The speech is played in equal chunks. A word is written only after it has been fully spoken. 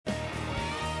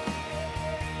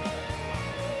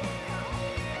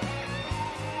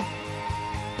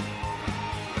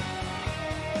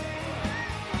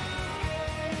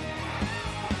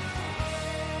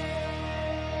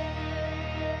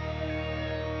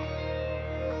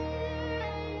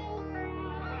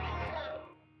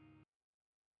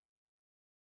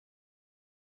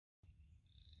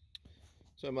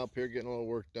So I'm up here getting a little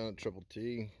work done at Triple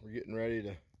T. We're getting ready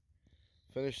to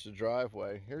finish the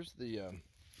driveway. Here's the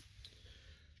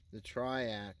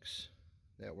TriAx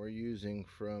that we're using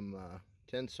from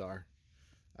Tensar.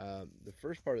 The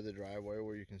first part of the driveway,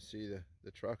 where you can see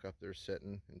the truck up there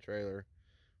sitting and trailer,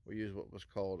 we use what was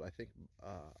called, I think,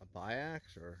 a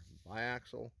biax or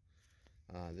biaxle.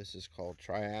 This is called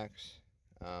TriAx.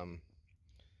 I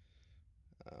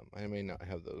may not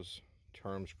have those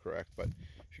terms correct, but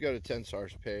if you go to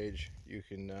Tensar's page, you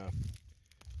can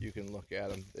look at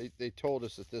them. They told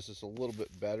us that this is a little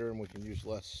bit better and we can use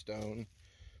less stone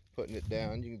putting it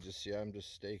down. You can just see I'm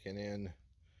just staking in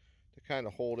to kind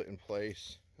of hold it in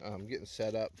place. Getting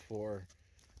set up for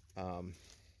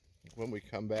when we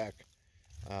come back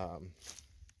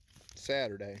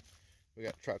Saturday. We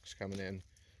got trucks coming in.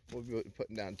 We'll be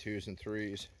putting down 2s and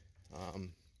 3s.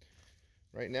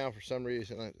 Right now, for some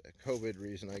reason, a COVID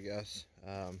reason, I guess,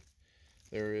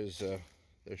 there's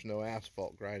no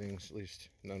asphalt grindings, at least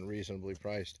none reasonably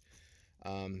priced.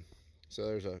 So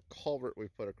there's a culvert we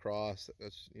put across.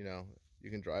 That's, you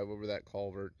can drive over that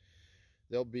culvert.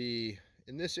 There'll be,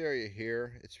 in this area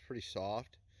here, it's pretty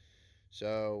soft.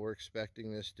 So we're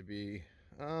expecting this to be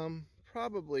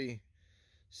probably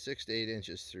 6 to 8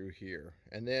 inches through here.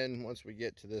 And then once we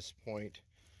get to this point,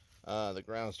 the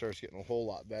ground starts getting a whole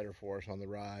lot better for us on the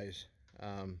rise.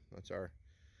 That's our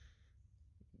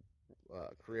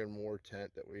Korean War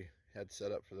tent that we had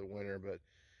set up for the winter. But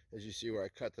as you see where I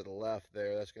cut to the left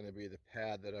there, that's going to be the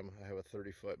pad that I have a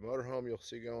 30-foot motorhome you'll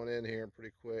see going in here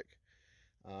pretty quick.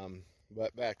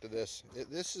 But back to this.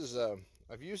 This is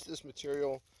I've used this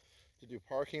material to do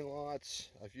parking lots.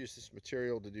 I've used this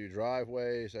material to do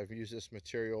driveways. I've used this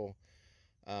material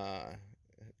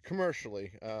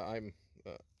commercially.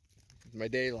 My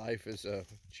day life is a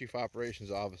chief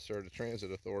operations officer at a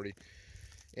transit authority,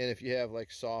 and if you have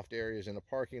like soft areas in a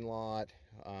parking lot,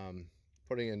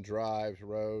 putting in drives,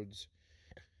 roads,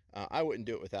 I wouldn't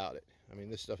do it without it. I mean,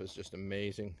 this stuff is just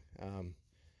amazing.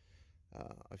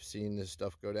 I've seen this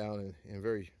stuff go down in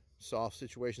very soft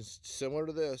situations similar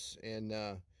to this, and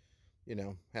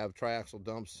have triaxle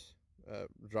dumps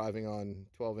driving on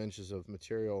 12 inches of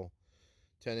material,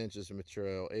 10 inches of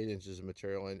material, 8 inches of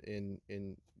material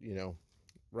in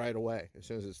right away as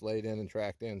soon as it's laid in and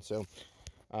tracked in. So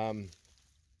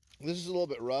this is a little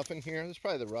bit rough in here. This is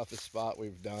probably the roughest spot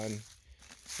we've done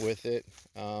with it.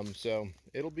 So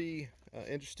it'll be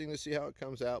interesting to see how it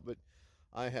comes out, but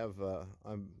I have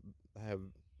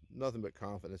nothing but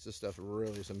confidence. This stuff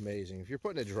really is amazing. If you're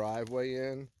putting a driveway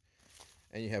in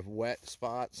and you have wet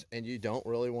spots and you don't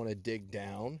really want to dig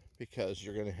down because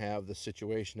you're going to have the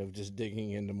situation of just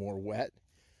digging into more wet,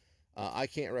 I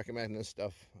can't recommend this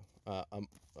stuff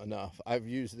enough. I've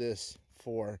used this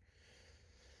for,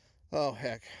 oh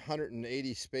heck,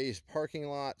 180 space parking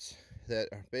lots that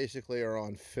basically are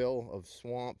on fill of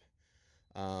swamp.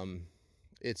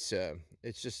 It's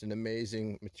just an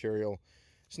amazing material.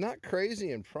 It's not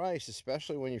crazy in price,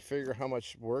 especially when you figure how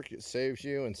much work it saves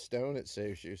you and stone it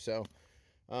saves you. So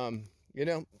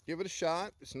give it a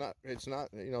shot. It's not,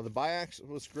 the biax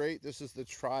was great. This is the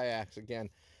TriAx. Again,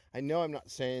 I know I'm not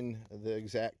saying the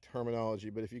exact terminology,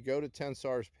 but if you go to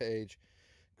Tensar's page,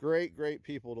 great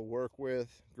people to work with,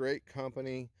 great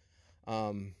company,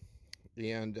 and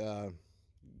give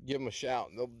them a shout.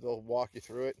 They'll walk you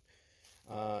through it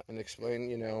and explain,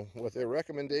 what their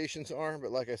recommendations are.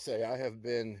 But like I say,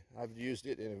 I've used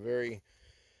it in a very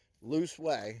loose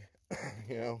way,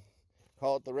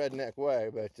 call it the redneck way,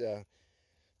 but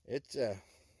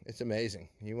it's amazing.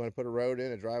 You want to put a road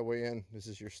in, a driveway in, this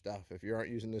is your stuff. If you aren't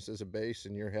using this as a base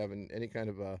and you're having any kind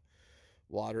of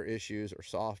water issues or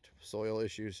soft soil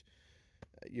issues,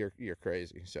 you're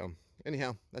crazy. So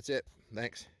anyhow, that's it.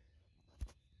 Thanks.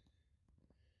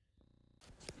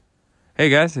 Hey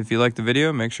guys, if you liked the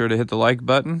video, make sure to hit the like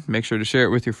button, make sure to share it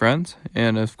with your friends,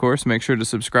 and of course, make sure to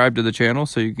subscribe to the channel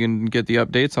so you can get the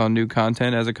updates on new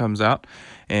content as it comes out,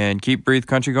 and keep Breathe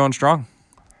Country going strong.